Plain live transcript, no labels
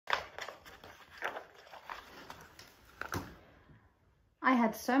I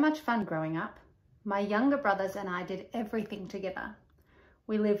had so much fun growing up. My younger brothers and I did everything together.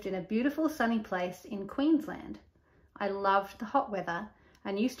 We lived in a beautiful sunny place in Queensland. I loved the hot weather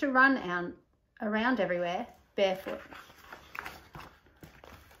and used to run around everywhere barefoot.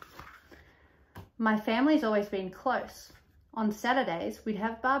 My family's always been close. On Saturdays, we'd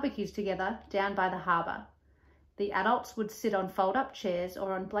have barbecues together down by the harbour. The adults would sit on fold-up chairs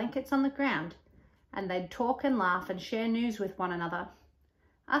or on blankets on the ground, and they'd talk and laugh and share news with one another.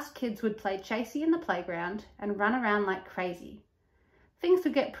 Us kids would play chasey in the playground and run around like crazy. Things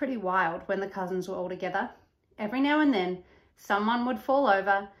would get pretty wild when the cousins were all together. Every now and then, someone would fall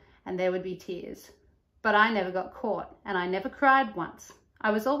over and there would be tears. But I never got caught, and I never cried once.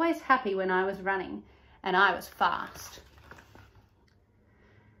 I was always happy when I was running, and I was fast.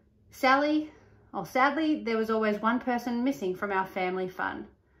 Sadly, there was always one person missing from our family fun.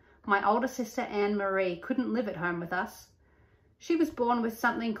 My older sister Anne-Marie couldn't live at home with us. She was born with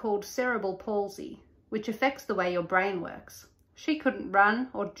something called cerebral palsy, which affects the way your brain works. She couldn't run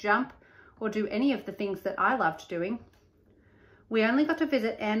or jump or do any of the things that I loved doing. We only got to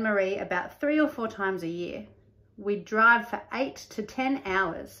visit Anne-Marie about 3 or 4 times a year. We'd drive for 8 to 10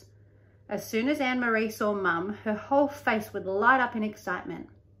 hours. As soon as Anne-Marie saw Mum, her whole face would light up in excitement.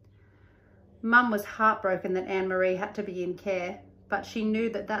 Mum was heartbroken that Anne-Marie had to be in care, but she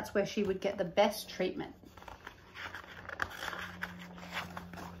knew that that's where she would get the best treatment.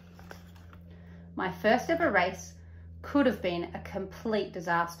 My first ever race could have been a complete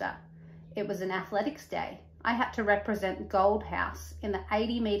disaster. It was an athletics day. I had to represent Gold House in the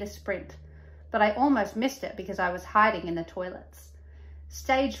 80-metre sprint, but I almost missed it because I was hiding in the toilets.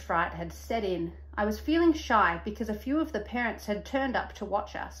 Stage fright had set in. I was feeling shy because a few of the parents had turned up to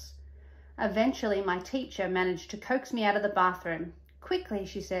watch us. Eventually, my teacher managed to coax me out of the bathroom. "Quickly,"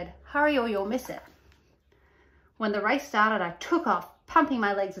 she said, "hurry or you'll miss it." When the race started, I took off, pumping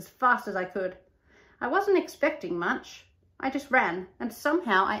my legs as fast as I could. I wasn't expecting much. I just ran, and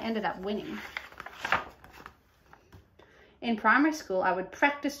somehow I ended up winning. In primary school, I would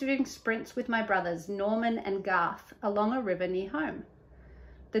practice doing sprints with my brothers Norman and Garth along a river near home.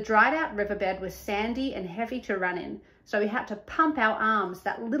 The dried out riverbed was sandy and heavy to run in, so we had to pump our arms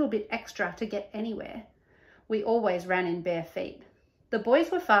that little bit extra to get anywhere. We always ran in bare feet. The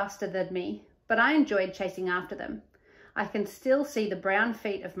boys were faster than me, but I enjoyed chasing after them. I can still see the brown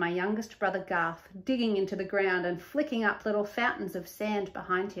feet of my youngest brother Garth digging into the ground and flicking up little fountains of sand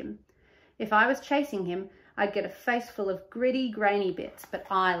behind him. If I was chasing him, I'd get a face full of gritty, grainy bits, but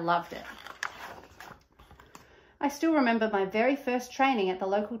I loved it. I still remember my very first training at the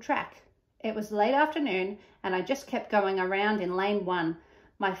local track. It was late afternoon and I just kept going around in lane 1,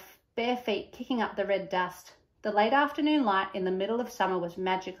 my bare feet kicking up the red dust. The late afternoon light in the middle of summer was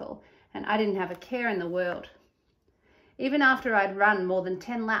magical, and I didn't have a care in the world. Even after I'd run more than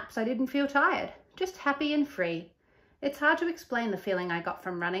 10 laps, I didn't feel tired, just happy and free. It's hard to explain the feeling I got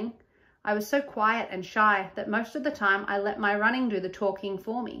from running. I was so quiet and shy that most of the time I let my running do the talking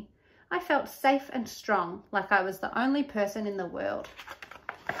for me. I felt safe and strong, like I was the only person in the world.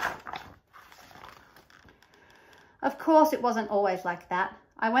 Of course, it wasn't always like that.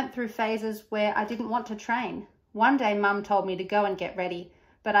 I went through phases where I didn't want to train. One day, Mum told me to go and get ready,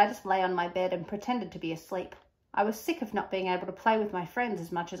 but I just lay on my bed and pretended to be asleep. I was sick of not being able to play with my friends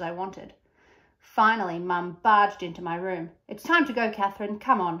as much as I wanted. Finally, Mum barged into my room. "It's time to go, Catherine.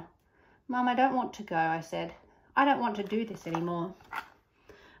 Come on." "Mum, I don't want to go," I said. "I don't want to do this anymore."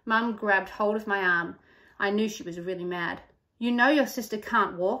 Mum grabbed hold of my arm. I knew she was really mad. "You know your sister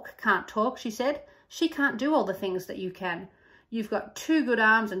can't walk, can't talk," she said. "She can't do all the things that you can. You've got 2 good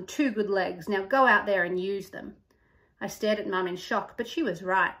arms and 2 good legs. Now go out there and use them." I stared at Mum in shock, but she was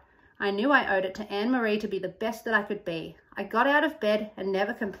right. I knew I owed it to Anne-Marie to be the best that I could be. I got out of bed and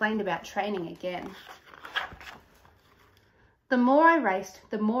never complained about training again. The more I raced,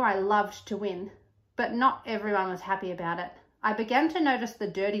 the more I loved to win, but not everyone was happy about it. I began to notice the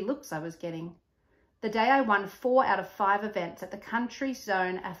dirty looks I was getting. The day I won 4 out of 5 events at the Country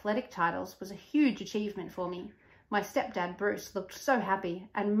Zone athletic titles was a huge achievement for me. My stepdad, Bruce, looked so happy,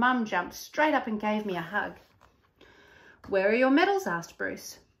 and Mum jumped straight up and gave me a hug. "Where are your medals?" asked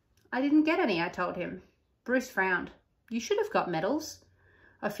Bruce. "I didn't get any," I told him. Bruce frowned. "You should have got medals."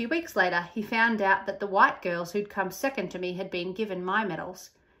 A few weeks later, he found out that the white girls who'd come second to me had been given my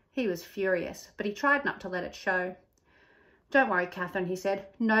medals. He was furious, but he tried not to let it show. "Don't worry, Catherine," he said.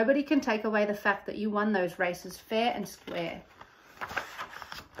 "Nobody can take away the fact that you won those races fair and square."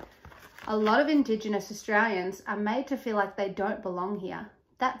 A lot of Indigenous Australians are made to feel like they don't belong here.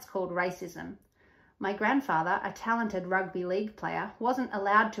 That's called racism. My grandfather, a talented rugby league player, wasn't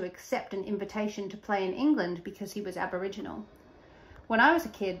allowed to accept an invitation to play in England because he was Aboriginal. When I was a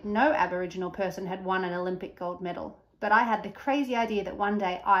kid, no Aboriginal person had won an Olympic gold medal, but I had the crazy idea that one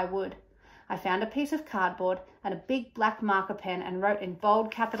day I would. I found a piece of cardboard and a big black marker pen and wrote in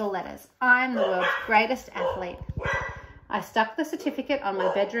bold capital letters, "I am the world's greatest athlete." I stuck the certificate on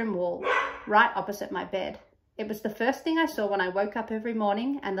my bedroom wall, right opposite my bed. It was the first thing I saw when I woke up every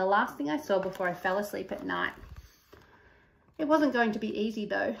morning and the last thing I saw before I fell asleep at night. It wasn't going to be easy,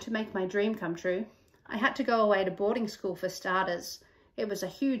 though, to make my dream come true. I had to go away to boarding school for starters. It was a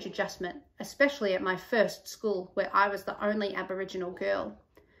huge adjustment, especially at my first school where I was the only Aboriginal girl.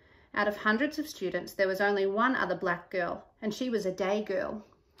 Out of hundreds of students, there was only one other black girl, and she was a day girl.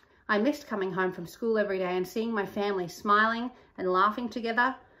 I missed coming home from school every day and seeing my family smiling and laughing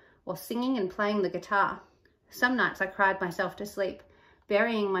together, or singing and playing the guitar. Some nights I cried myself to sleep,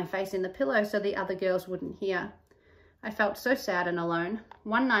 burying my face in the pillow so the other girls wouldn't hear. I felt so sad and alone.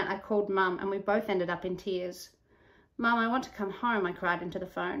 One night I called Mum and we both ended up in tears. "Mum, I want to come home," I cried into the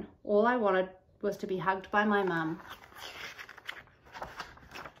phone. All I wanted was to be hugged by my mum.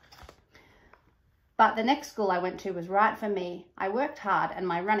 But the next school I went to was right for me. I worked hard and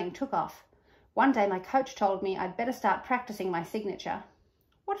my running took off. One day my coach told me I'd better start practicing my signature.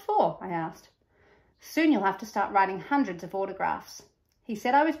 "What for?" I asked. "Soon you'll have to start writing hundreds of autographs." He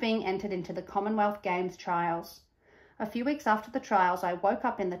said I was being entered into the Commonwealth Games trials. A few weeks after the trials, I woke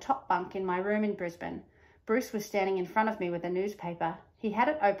up in the top bunk in my room in Brisbane. Bruce was standing in front of me with a newspaper. He had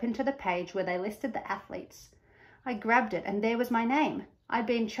it open to the page where they listed the athletes. I grabbed it and there was my name. I'd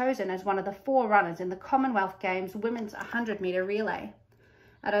been chosen as one of the 4 runners in the Commonwealth Games women's 100-metre relay.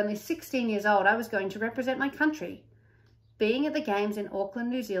 At only 16 years old, I was going to represent my country. Being at the Games in Auckland,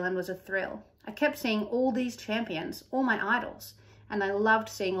 New Zealand was a thrill. I kept seeing all these champions, all my idols, and I loved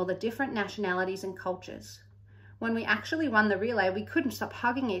seeing all the different nationalities and cultures. When we actually won the relay, we couldn't stop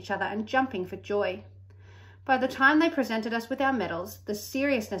hugging each other and jumping for joy. By the time they presented us with our medals, the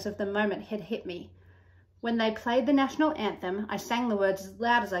seriousness of the moment had hit me. When they played the national anthem, I sang the words as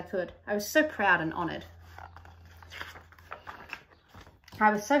loud as I could. I was so proud and honoured. I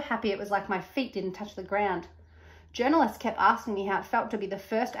was so happy it was like my feet didn't touch the ground. Journalists kept asking me how it felt to be the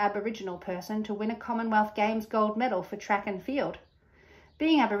first Aboriginal person to win a Commonwealth Games gold medal for track and field.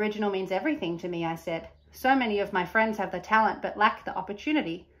 "Being Aboriginal means everything to me," I said. "So many of my friends have the talent but lack the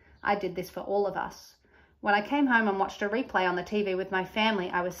opportunity. I did this for all of us." When I came home and watched a replay on the TV with my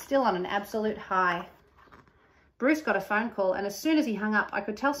family, I was still on an absolute high. Bruce got a phone call, and as soon as he hung up, I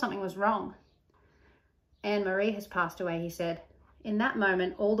could tell something was wrong. "Anne-Marie has passed away," he said. In that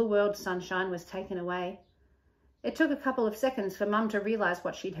moment, all the world's sunshine was taken away. It took a couple of seconds for Mum to realise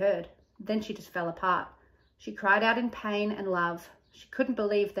what she'd heard. Then she just fell apart. She cried out in pain and love. She couldn't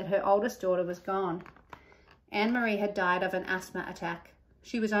believe that her oldest daughter was gone. Anne-Marie had died of an asthma attack.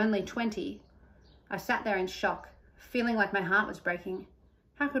 She was only 20. I sat there in shock, feeling like my heart was breaking.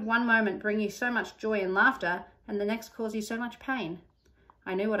 How could one moment bring you so much joy and laughter and the next cause you so much pain?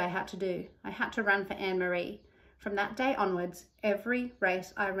 I knew what I had to do. I had to run for Anne-Marie. From that day onwards, every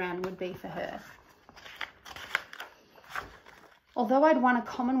race I ran would be for her. Although I'd won a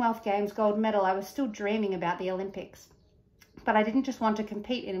Commonwealth Games gold medal, I was still dreaming about the Olympics. But I didn't just want to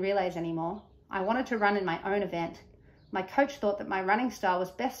compete in relays anymore. I wanted to run in my own event. My coach thought that my running style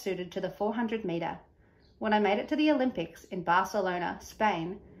was best suited to the 400 metre. When I made it to the Olympics in Barcelona,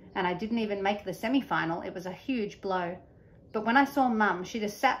 Spain, and I didn't even make the semi-final, it was a huge blow. But when I saw Mum, she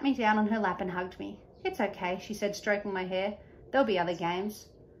just sat me down on her lap and hugged me. "It's okay," she said, stroking my hair. "There'll be other games."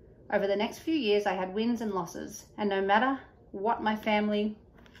 Over the next few years, I had wins and losses, and no matter what, my family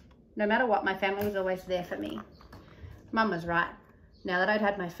was always there for me. Mum was right. Now that I'd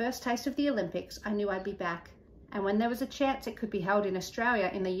had my first taste of the Olympics, I knew I'd be back. And when there was a chance it could be held in Australia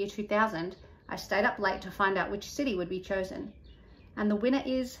in the year 2000, I stayed up late to find out which city would be chosen. And the winner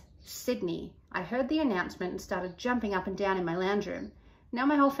is Sydney. I heard the announcement and started jumping up and down in my lounge room. Now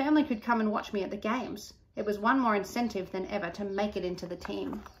my whole family could come and watch me at the games. It was one more incentive than ever to make it into the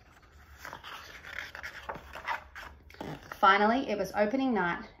team. Finally, it was opening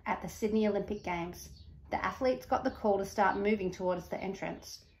night at the Sydney Olympic Games. The athletes got the call to start moving towards the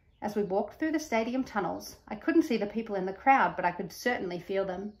entrance. As we walked through the stadium tunnels, I couldn't see the people in the crowd, but I could certainly feel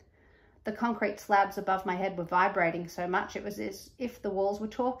them. The concrete slabs above my head were vibrating so much it was as if the walls were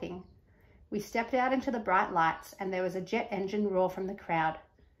talking. We stepped out into the bright lights and there was a jet engine roar from the crowd.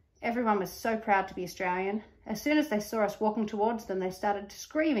 Everyone was so proud to be Australian. As soon as they saw us walking towards them, they started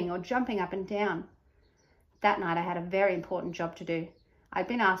screaming or jumping up and down. That night I had a very important job to do. I'd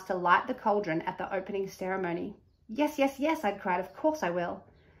been asked to light the cauldron at the opening ceremony. "Yes, yes, yes," I'd cried, "of course I will."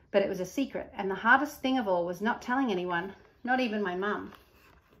 But it was a secret, and the hardest thing of all was not telling anyone, not even my mum.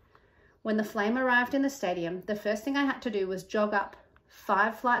 When the flame arrived in the stadium, the first thing I had to do was jog up,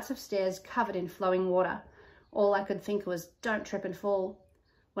 5 flights of stairs covered in flowing water. All I could think was, don't trip and fall.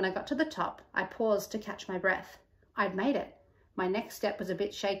 When I got to the top, I paused to catch my breath. I'd made it. My next step was a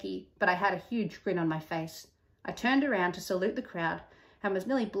bit shaky, but I had a huge grin on my face. I turned around to salute the crowd and was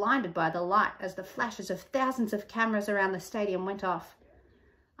nearly blinded by the light as the flashes of thousands of cameras around the stadium went off.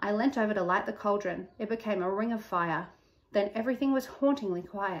 I leant over to light the cauldron. It became a ring of fire. Then everything was hauntingly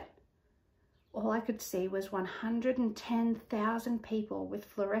quiet. All I could see was 110,000 people with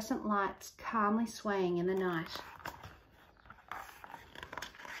fluorescent lights calmly swaying in the night.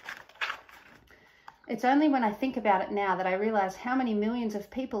 It's only when I think about it now that I realize how many millions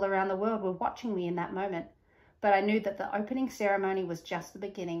of people around the world were watching me in that moment. But I knew that the opening ceremony was just the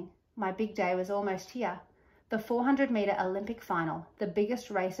beginning. My big day was almost here. The 400-meter Olympic final, the biggest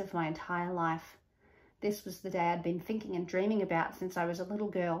race of my entire life. This was the day I'd been thinking and dreaming about since I was a little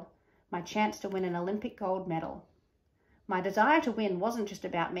girl. My chance to win an Olympic gold medal. My desire to win wasn't just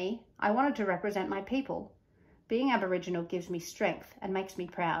about me. I wanted to represent my people. Being Aboriginal gives me strength and makes me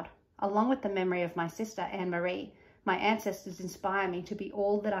proud. Along with the memory of my sister, Anne-Marie, my ancestors inspire me to be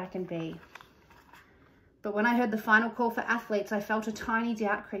all that I can be. But when I heard the final call for athletes, I felt a tiny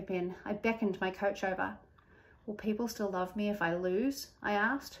doubt creep in. I beckoned my coach over. Will people still love me if I lose? I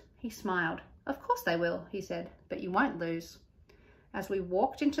asked. He smiled. Of course they will, he said, but you won't lose. As we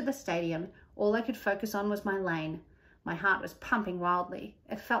walked into the stadium, all I could focus on was my lane. My heart was pumping wildly.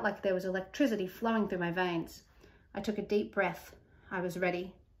 It felt like there was electricity flowing through my veins. I took a deep breath. I was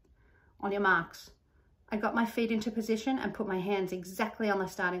ready. On your marks. I got my feet into position and put my hands exactly on the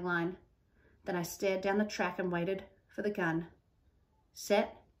starting line. Then I stared down the track and waited for the gun.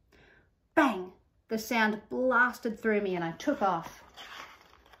 Set. Bang! The sound blasted through me and I took off.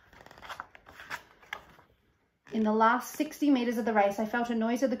 In the last 60 meters of the race, I felt a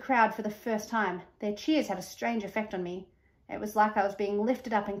noise of the crowd for the first time. Their cheers had a strange effect on me. It was like I was being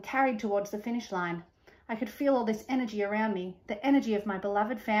lifted up and carried towards the finish line. I could feel all this energy around me, the energy of my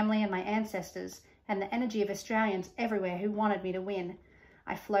beloved family and my ancestors, and the energy of Australians everywhere who wanted me to win.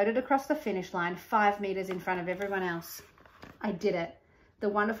 I floated across the finish line 5 meters in front of everyone else. I did it. The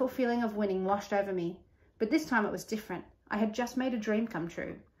wonderful feeling of winning washed over me. But this time it was different. I had just made a dream come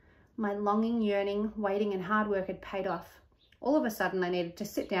true. My longing, yearning, waiting and hard work had paid off. All of a sudden I needed to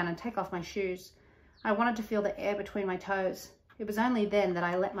sit down and take off my shoes. I wanted to feel the air between my toes. It was only then that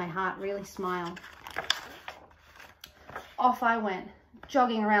I let my heart really smile. Off I went,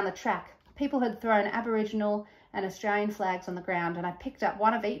 jogging around the track. People had thrown Aboriginal and Australian flags on the ground and I picked up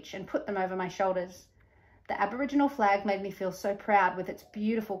one of each and put them over my shoulders. The Aboriginal flag made me feel so proud with its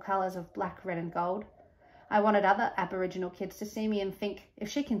beautiful colours of black, red and gold. I wanted other Aboriginal kids to see me and think, if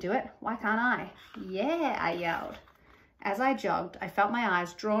she can do it, why can't I? Yeah, I yelled. As I jogged, I felt my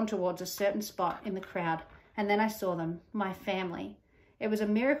eyes drawn towards a certain spot in the crowd, and then I saw them, my family. It was a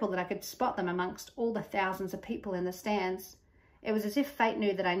miracle that I could spot them amongst all the thousands of people in the stands. It was as if fate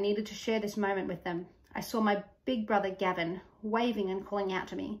knew that I needed to share this moment with them. I saw my big brother Gavin waving and calling out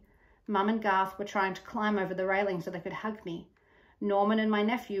to me. Mum and Garth were trying to climb over the railing so they could hug me. Norman and my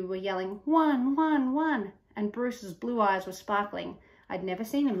nephew were yelling, "One, one, one," and Bruce's blue eyes were sparkling. I'd never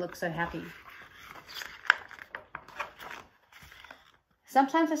seen him look so happy.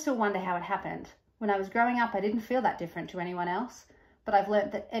 Sometimes I still wonder how it happened. When I was growing up, I didn't feel that different to anyone else, but I've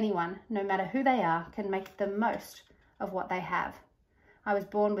learnt that anyone, no matter who they are, can make the most of what they have. I was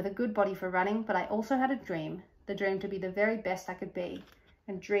born with a good body for running, but I also had a dream, the dream to be the very best I could be,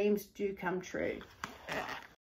 and dreams do come true.